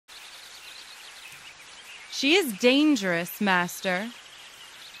She is dangerous, Master.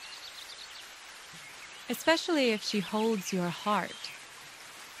 Especially if she holds your heart.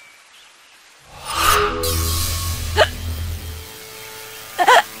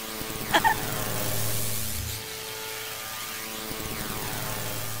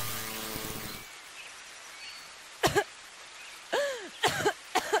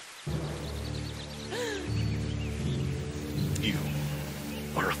 You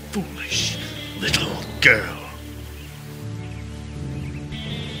are a foolish little girl.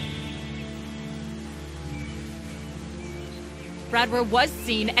 Bradward was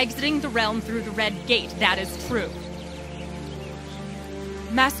seen exiting the realm through the Red Gate, that is true.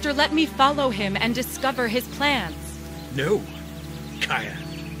 Master, let me follow him and discover his plans. No, Kyan.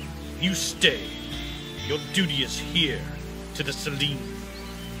 You stay. Your duty is here, to the Selene.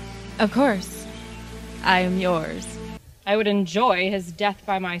 Of course. I am yours. I would enjoy his death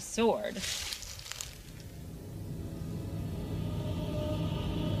by my sword.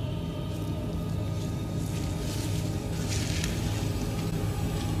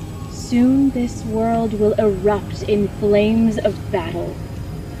 Soon this world will erupt in flames of battle.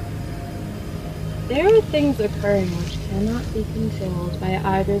 There are things occurring which cannot be controlled by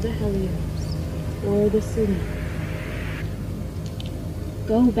either the Helios or the Selene.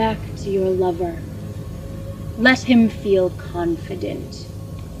 Go back to your lover. Let him feel confident.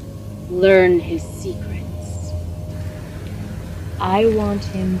 Learn his secrets. I want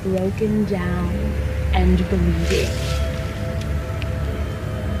him broken down and bleeding.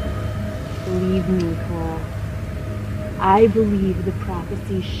 Believe me, Cole. I believe the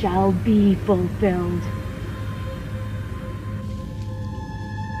prophecy shall be fulfilled.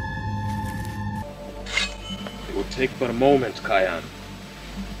 It will take but a moment, Kyan.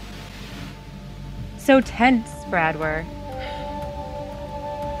 So tense, Bradward.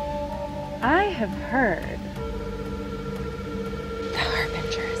 I have heard. The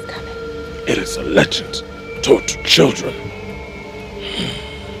Harbinger is coming. It is a legend told to children.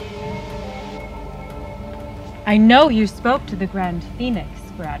 I know you spoke to the Grand Phoenix,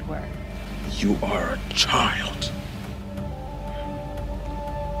 Bradward. You are a child.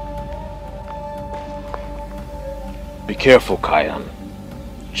 Be careful, Kyan.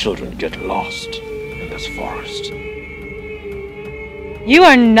 Children get lost in this forest. You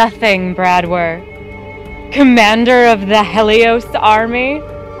are nothing, Bradward. Commander of the Helios army?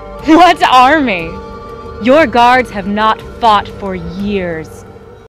 What army? Your guards have not fought for years.